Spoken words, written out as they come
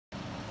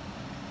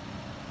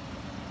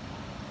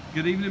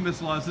Good evening,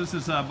 Miss Luz. This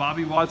is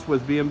Bobby Watts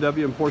with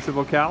BMW and Porsche of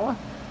Ocala.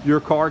 Your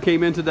car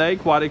came in today,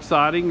 quite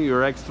exciting.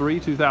 Your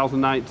X3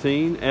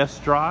 2019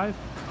 sDrive.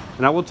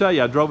 And I will tell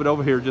you, I drove it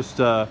over here just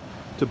to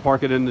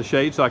park it in the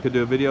shade so I could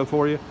do a video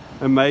for you.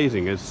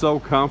 Amazing. It's so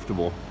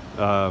comfortable.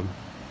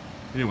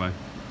 Anyway,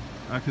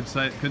 I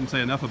couldn't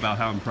say enough about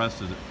how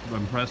impressed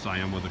I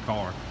am with the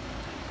car.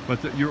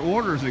 But your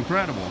order is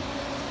incredible.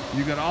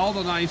 You got all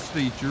the nice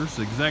features: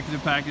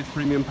 executive package,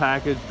 premium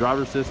package,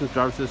 driver assistance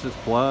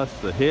plus,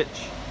 the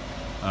hitch,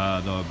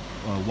 the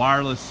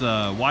wireless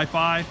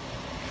Wi-Fi,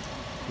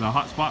 the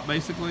hotspot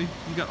basically.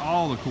 You got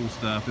all the cool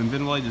stuff, and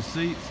ventilated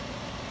seats.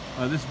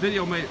 This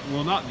video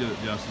will not do it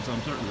justice, I'm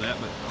certain of that,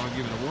 but I'll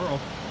give it a whirl.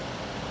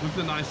 Look at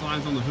the nice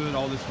lines on the hood,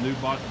 all this the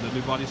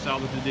new body style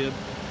that they did,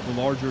 the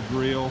larger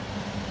grille.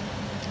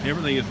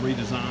 Everything is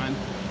redesigned,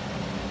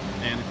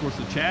 and of course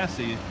the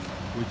chassis,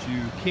 which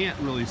you can't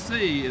really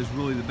see, is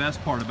really the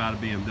best part about a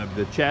BMW.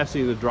 The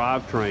chassis and the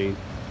drivetrain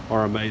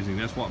are amazing.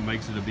 That's what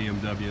makes it a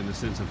BMW in the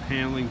sense of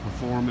handling,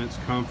 performance,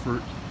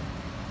 comfort.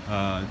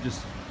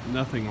 Just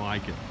nothing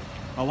like it.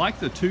 I like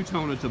the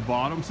two-tone at the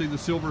bottom. See the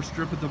silver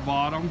strip at the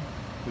bottom?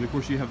 And of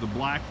course you have the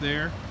black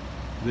there.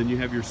 Then you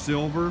have your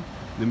silver.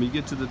 Then when you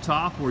get to the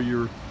top where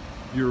your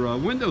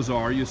windows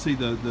are, you see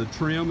the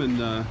trim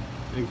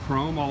and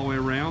chrome all the way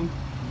around.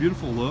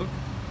 Beautiful look.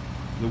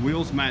 The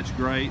wheels match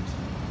great.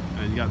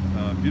 And you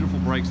got beautiful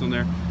brakes on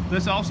there.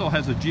 This also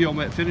has a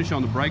geomet finish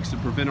on the brakes to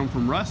prevent them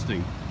from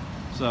rusting.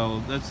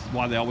 So that's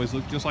why they always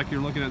look just like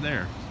you're looking at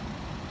there.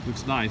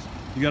 Looks nice.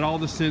 You got all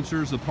the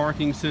sensors, the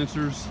parking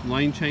sensors,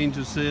 lane change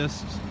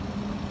assist,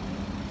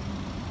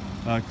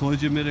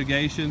 collision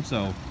mitigation,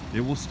 so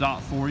it will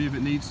stop for you if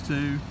it needs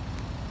to.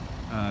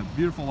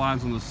 Beautiful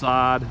lines on the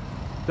side.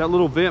 That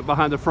little vent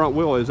behind the front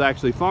wheel is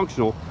actually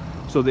functional,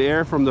 so the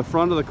air from the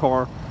front of the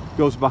car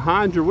goes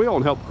behind your wheel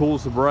and helps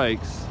cools the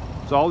brakes.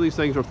 So all these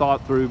things are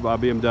thought through by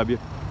BMW.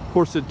 Of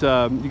course,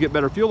 you get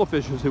better fuel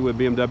efficiency with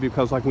BMW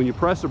because, like, when you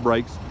press the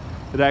brakes,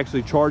 it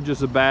actually charges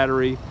the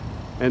battery,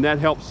 and that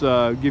helps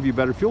give you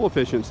better fuel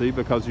efficiency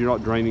because you're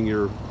not draining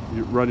you're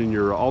running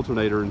your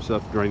alternator and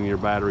stuff, draining your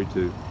battery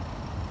too,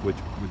 which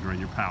would drain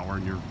your power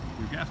and your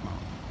gas mileage.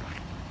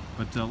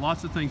 But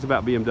lots of things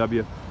about BMW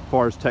as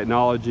far as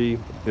technology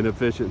and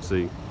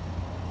efficiency.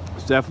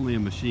 It's definitely a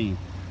machine.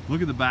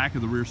 Look at the back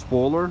of the rear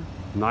spoiler,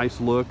 nice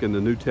look, and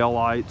the new tail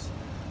lights.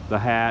 The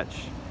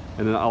hatch,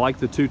 and then I like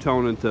the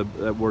two-tone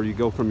where you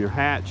go from your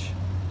hatch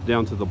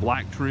down to the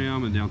black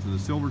trim and down to the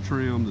silver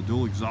trim, the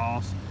dual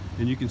exhaust,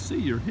 and you can see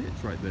your hitch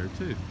right there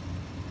too.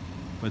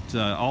 But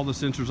all the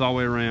sensors all the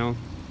way around.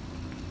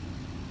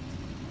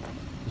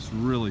 It's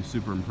really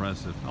super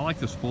impressive. I like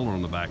the spoiler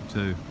on the back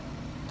too.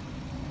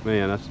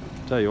 Man, I'll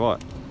tell you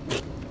what,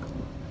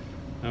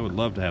 I would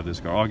love to have this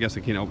car. Oh, I guess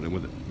I can't open it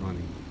with it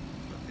running.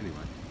 But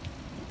anyway,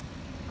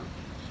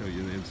 I'll show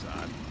you the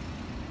inside.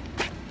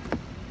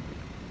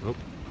 Oh.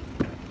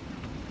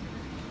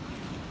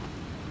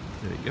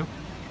 There you go.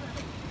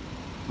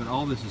 But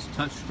all this is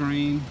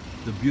touchscreen,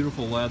 the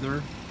beautiful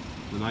leather,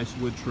 the nice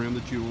wood trim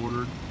that you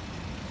ordered.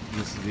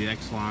 This is the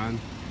XLine.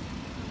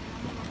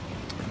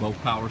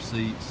 Both power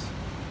seats.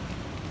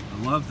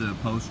 I love the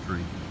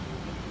upholstery.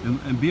 And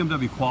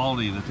BMW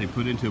quality that they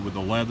put into it with the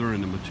leather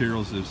and the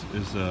materials is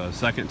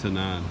second to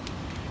none.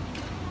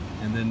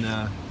 And then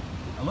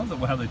I love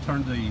how they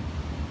turned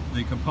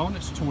the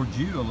components towards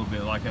you a little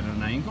bit, like at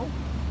an angle.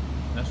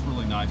 That's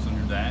really nice on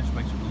your dash,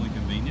 makes it really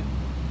convenient.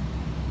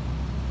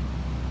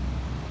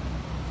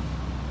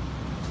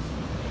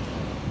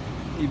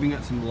 Even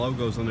got some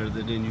logos on there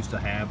that didn't used to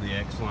have, the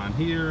XLine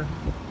here,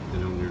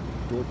 and on your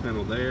door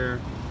panel there.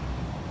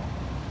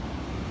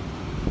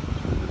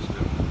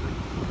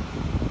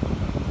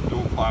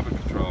 Dual climate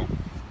control.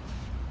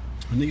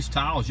 And these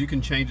tiles, you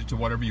can change it to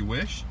whatever you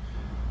wish,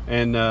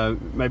 and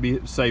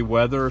maybe say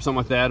weather or something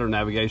like that, or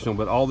navigational,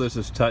 but all this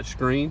is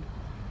touchscreen.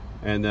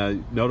 And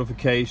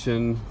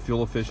notification,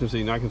 fuel efficiency,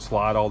 and I can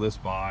slide all this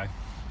by.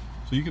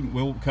 So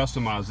we'll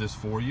customize this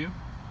for you,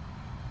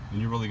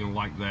 and you're really gonna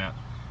like that.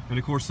 And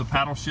of course the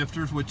paddle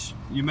shifters, which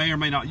you may or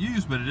may not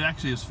use, but it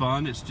actually is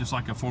fun. It's just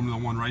like a Formula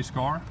One race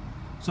car.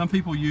 Some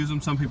people use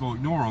them, some people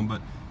ignore them,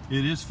 but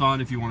it is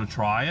fun if you want to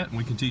try it, and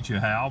we can teach you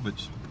how. But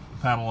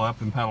paddle up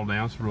and paddle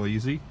down, it's real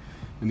easy.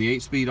 And the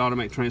 8-speed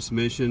automatic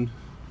transmission,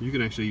 you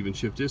can actually even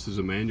shift this as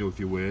a manual if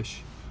you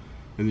wish.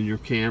 And then your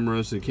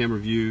cameras and camera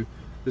view.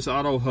 This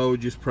auto hold,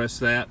 just press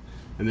that,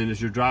 and then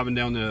as you're driving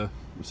down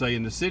say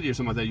in the city or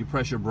something like that, you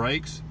press your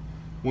brakes.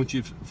 Once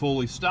you've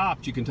fully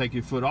stopped, you can take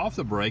your foot off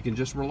the brake and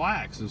just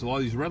relax. And so a lot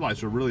of these red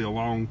lights are really a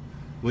long,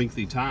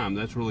 lengthy time.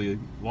 That's really a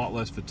lot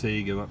less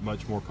fatigue and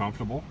much more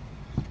comfortable.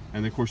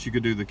 And of course you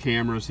could do the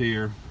cameras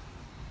here.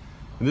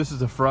 And this is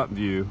the front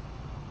view,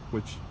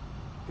 which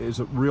is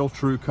a real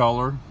true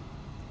color.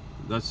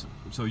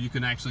 So you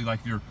can actually, like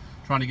if you're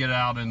trying to get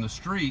out in the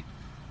street,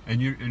 and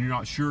you're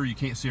not sure, you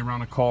can't see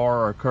around a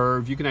car or a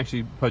curve, you can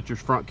actually put your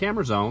front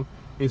cameras on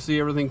and see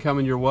everything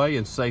coming your way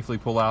and safely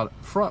pull out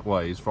front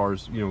way as far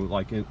as,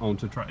 like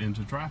into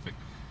traffic.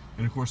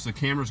 And of course the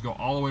cameras go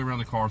all the way around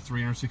the car,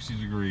 360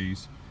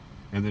 degrees,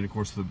 and then of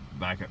course the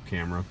backup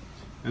camera.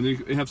 And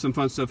then you have some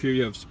fun stuff here.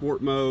 You have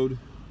sport mode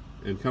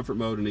and comfort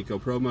mode and Eco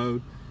Pro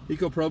mode.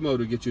 Eco Pro mode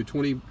will get you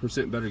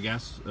 20% better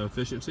gas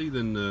efficiency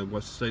than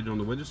what's stated on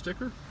the window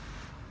sticker.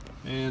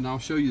 And I'll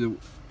show you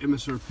the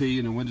MSRP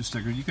and the window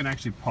sticker. You can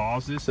actually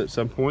pause this at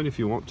some point if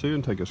you want to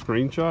and take a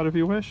screenshot if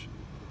you wish.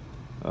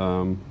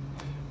 But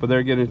there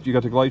again, you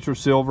got the Glacier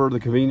Silver, the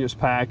convenience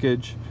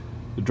package,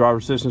 the driver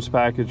assistance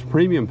package,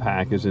 premium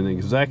package, and the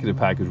executive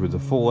package with the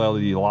full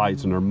LED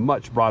lights, and they're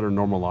much brighter than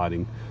normal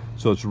lighting.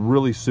 So it's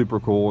really super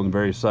cool and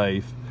very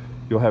safe.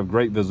 You'll have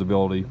great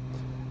visibility.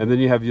 And then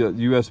you have your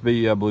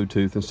USB,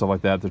 Bluetooth and stuff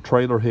like that. The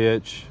trailer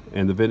hitch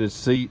and the vintage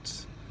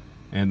seats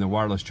and the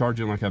wireless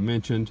charging like I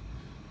mentioned.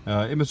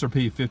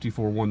 MSRP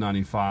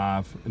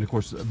 $54,195. And of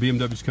course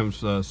BMW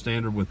comes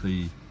standard with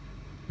the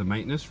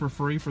maintenance for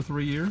free for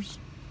 3 years.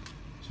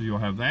 So you'll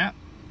have that.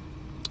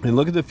 And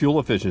look at the fuel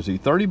efficiency,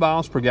 30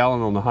 miles per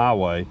gallon on the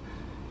highway.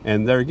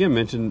 And there again,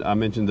 I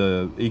mentioned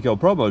the Eco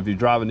Pro mode. If you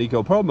drive an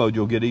Eco Pro mode,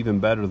 you'll get even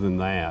better than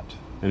that.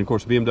 And of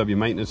course, BMW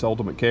Maintenance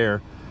Ultimate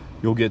Care,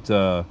 you'll get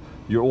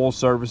your oil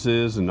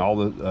services and all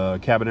the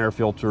cabin air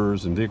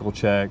filters and vehicle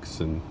checks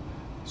and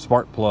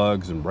spark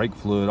plugs and brake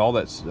fluid, all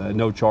that's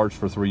no charge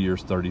for 3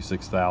 years,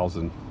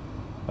 $36,000.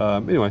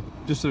 Anyway,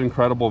 just an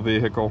incredible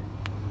vehicle.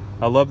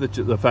 I love that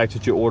the fact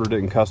that you ordered it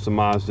and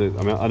customized it.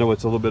 I mean, I know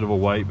it's a little bit of a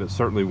wait, but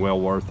certainly well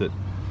worth it.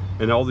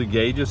 And all the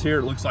gauges here,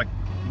 it looks like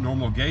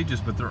normal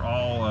gauges, but they're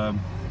all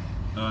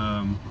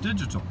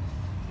digital.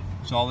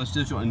 So all this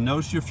digital, and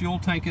notice your fuel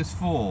tank is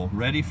full,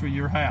 ready for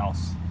your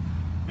house.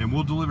 And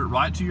we'll deliver it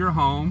right to your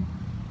home,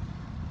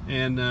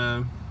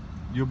 and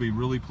you'll be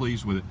really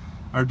pleased with it.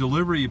 Our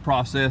delivery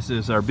process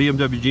is our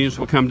BMW Genius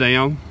will come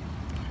down,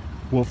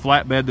 we'll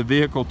flatbed the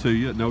vehicle to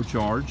you at no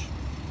charge,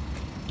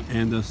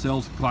 and the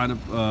sales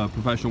client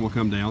professional will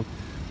come down,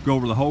 go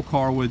over the whole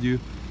car with you,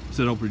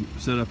 set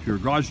up your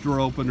garage door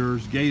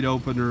openers, gate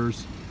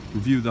openers,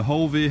 review the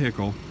whole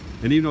vehicle.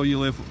 And even though you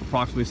live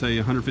approximately, say,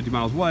 150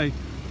 miles away,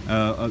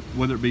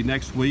 whether it be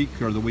next week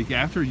or the week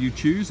after, you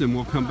choose, and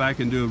we'll come back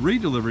and do a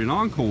re-delivery and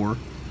encore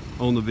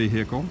on the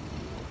vehicle.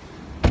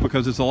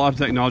 Because it's a lot of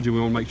technology, we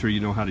want to make sure you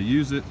know how to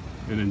use it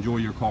and enjoy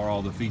your car,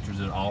 all the features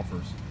it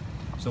offers.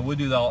 So we'll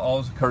do that all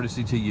as a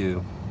courtesy to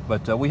you.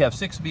 But we have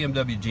 6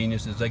 BMW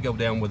Geniuses. They go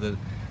down with the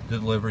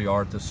delivery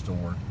or at the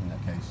store in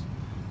that case.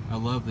 I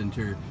love the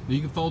interior. Now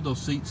you can fold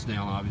those seats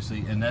down,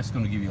 obviously, and that's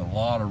going to give you a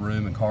lot of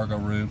room and cargo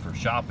room for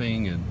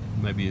shopping and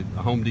maybe a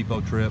Home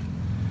Depot trip.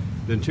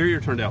 The interior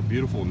turned out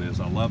beautiful in this.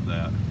 I love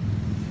that.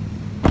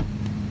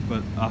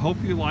 But I hope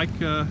you like,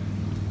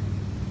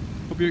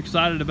 hope you're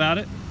excited about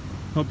it.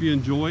 Hope you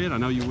enjoy it. I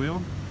know you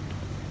will.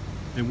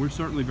 And we're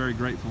certainly very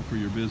grateful for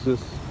your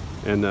business.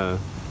 And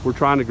we're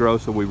trying to grow,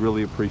 so we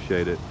really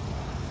appreciate it.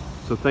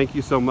 So thank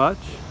you so much.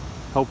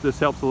 Hope this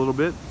helps a little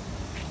bit.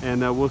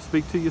 And we'll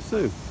speak to you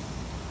soon.